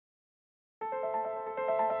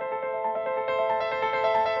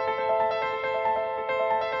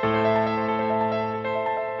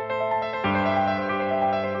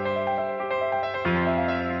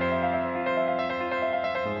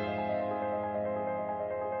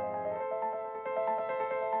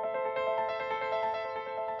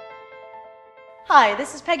Hi,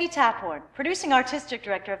 this is Peggy Taphorn, Producing Artistic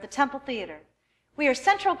Director of the Temple Theater. We are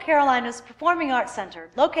Central Carolina's Performing Arts Center,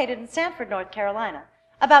 located in Sanford, North Carolina,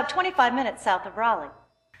 about 25 minutes south of Raleigh.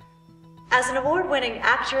 As an award-winning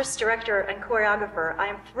actress, director, and choreographer, I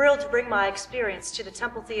am thrilled to bring my experience to the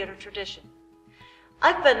Temple Theater tradition.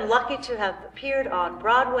 I've been lucky to have appeared on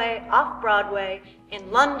Broadway, off-Broadway,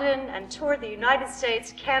 in London, and toured the United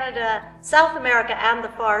States, Canada, South America, and the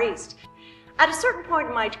Far East. At a certain point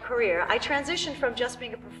in my career, I transitioned from just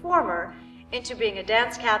being a performer into being a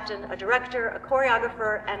dance captain, a director, a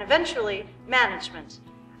choreographer, and eventually management.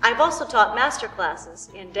 I've also taught master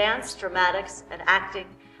classes in dance, dramatics, and acting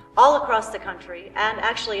all across the country, and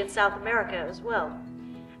actually in South America as well.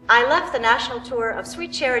 I left the national tour of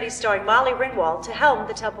Sweet Charity starring Molly Ringwald to helm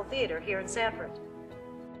the Temple Theater here in Sanford.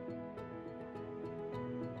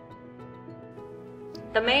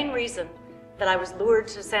 The main reason that I was lured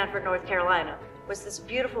to Sanford, North Carolina was this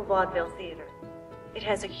beautiful vaudeville theater. It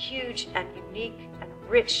has a huge and unique and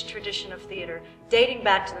rich tradition of theater dating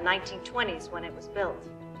back to the 1920s when it was built.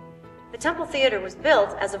 The Temple Theater was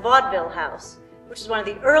built as a vaudeville house, which is one of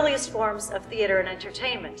the earliest forms of theater and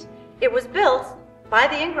entertainment. It was built by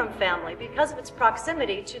the Ingram family because of its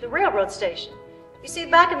proximity to the railroad station. You see,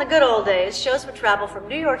 back in the good old days, shows would travel from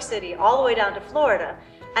New York City all the way down to Florida,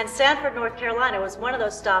 and Sanford, North Carolina was one of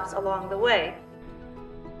those stops along the way.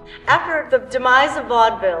 After the demise of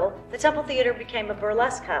vaudeville, the Temple Theater became a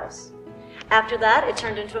burlesque house. After that, it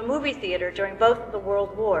turned into a movie theater during both of the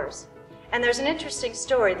World Wars. And there's an interesting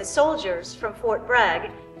story. The soldiers from Fort Bragg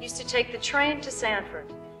used to take the train to Sanford,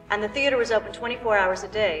 and the theater was open 24 hours a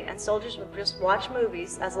day, and soldiers would just watch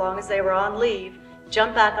movies as long as they were on leave,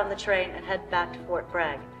 jump back on the train, and head back to Fort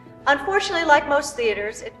Bragg. Unfortunately, like most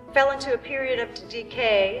theaters, it fell into a period of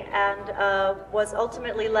decay and was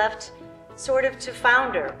ultimately left sort of to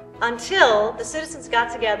founder until the citizens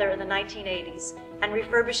got together in the 1980s and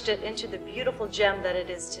refurbished it into the beautiful gem that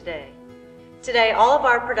it is today. Today, all of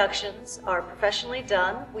our productions are professionally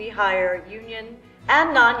done. We hire union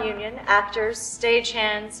and non-union actors,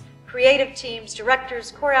 stagehands, creative teams,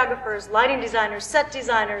 directors, choreographers, lighting designers, set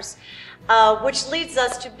designers, which leads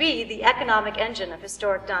us to be the economic engine of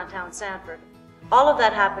historic downtown Sanford. All of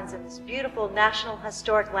that happens in this beautiful national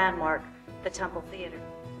historic landmark, the Temple Theater.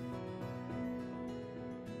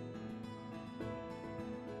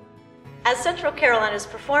 As Central Carolina's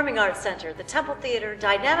Performing Arts Center, the Temple Theater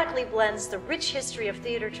dynamically blends the rich history of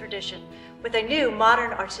theater tradition with a new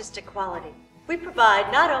modern artistic quality. We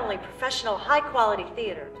provide not only professional high-quality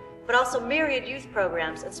theater, but also myriad youth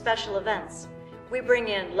programs and special events. We bring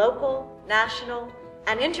in local, national,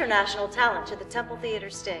 and international talent to the Temple Theater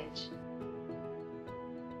stage.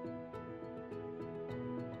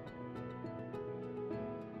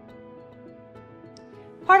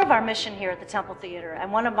 Part of our mission here at the Temple Theater,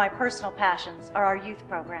 and one of my personal passions, are our youth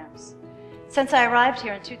programs. Since I arrived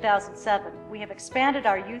here in 2007, we have expanded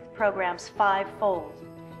our youth programs five-fold.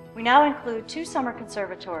 We now include 2 summer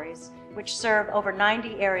conservatories, which serve over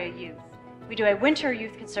 90 area youth. We do a winter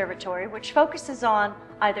youth conservatory, which focuses on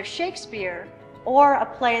either Shakespeare or a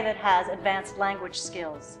play that has advanced language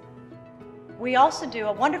skills. We also do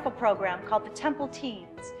a wonderful program called the Temple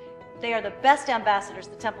Teens. They are the best ambassadors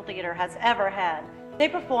the Temple Theater has ever had. They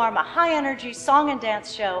perform a high-energy song and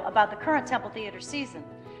dance show about the current Temple Theater season.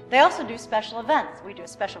 They also do special events. We do a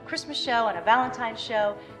special Christmas show and a Valentine's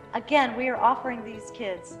show. Again, we are offering these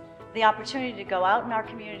kids the opportunity to go out in our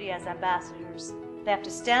community as ambassadors. They have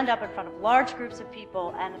to stand up in front of large groups of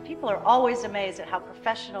people, and the people are always amazed at how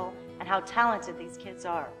professional and how talented these kids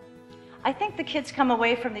are. I think the kids come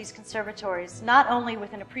away from these conservatories not only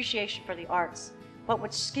with an appreciation for the arts, but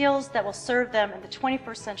with skills that will serve them in the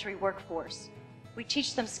 21st century workforce. We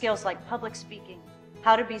teach them skills like public speaking,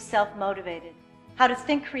 how to be self-motivated, how to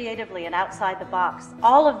think creatively and outside the box,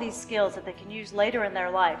 all of these skills that they can use later in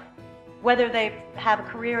their life, whether they have a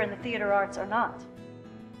career in the theater arts or not.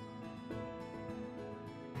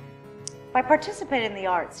 By participating in the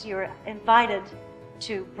arts, you're invited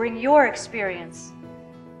to bring your experience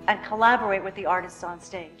and collaborate with the artists on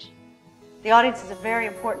stage. The audience is a very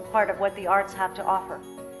important part of what the arts have to offer,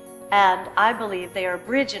 and I believe they are a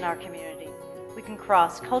bridge in our community. We can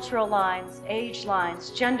cross cultural lines, age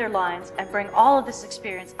lines, gender lines, and bring all of this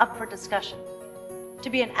experience up for discussion. To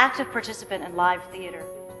be an active participant in live theater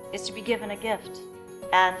is to be given a gift,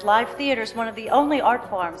 and live theater is one of the only art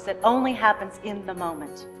forms that only happens in the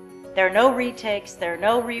moment. There are no retakes, there are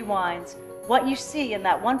no rewinds. What you see in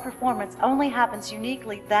that one performance only happens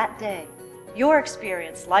uniquely that day. Your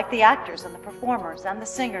experience, like the actors and the performers and the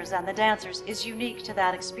singers and the dancers, is unique to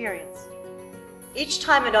that experience. Each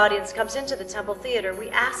time an audience comes into the Temple Theater, we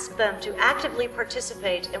ask them to actively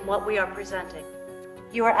participate in what we are presenting.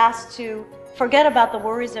 You are asked to forget about the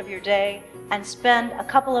worries of your day and spend a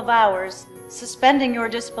couple of hours suspending your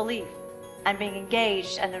disbelief and being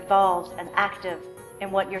engaged and involved and active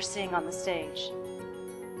in what you're seeing on the stage.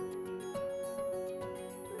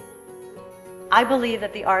 I believe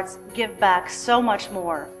that the arts give back so much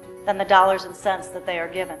more than the dollars and cents that they are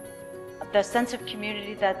given. The sense of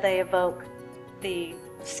community that they evoke, the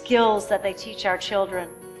skills that they teach our children,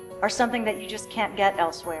 are something that you just can't get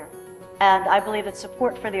elsewhere. And I believe that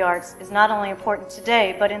support for the arts is not only important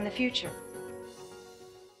today, but in the future.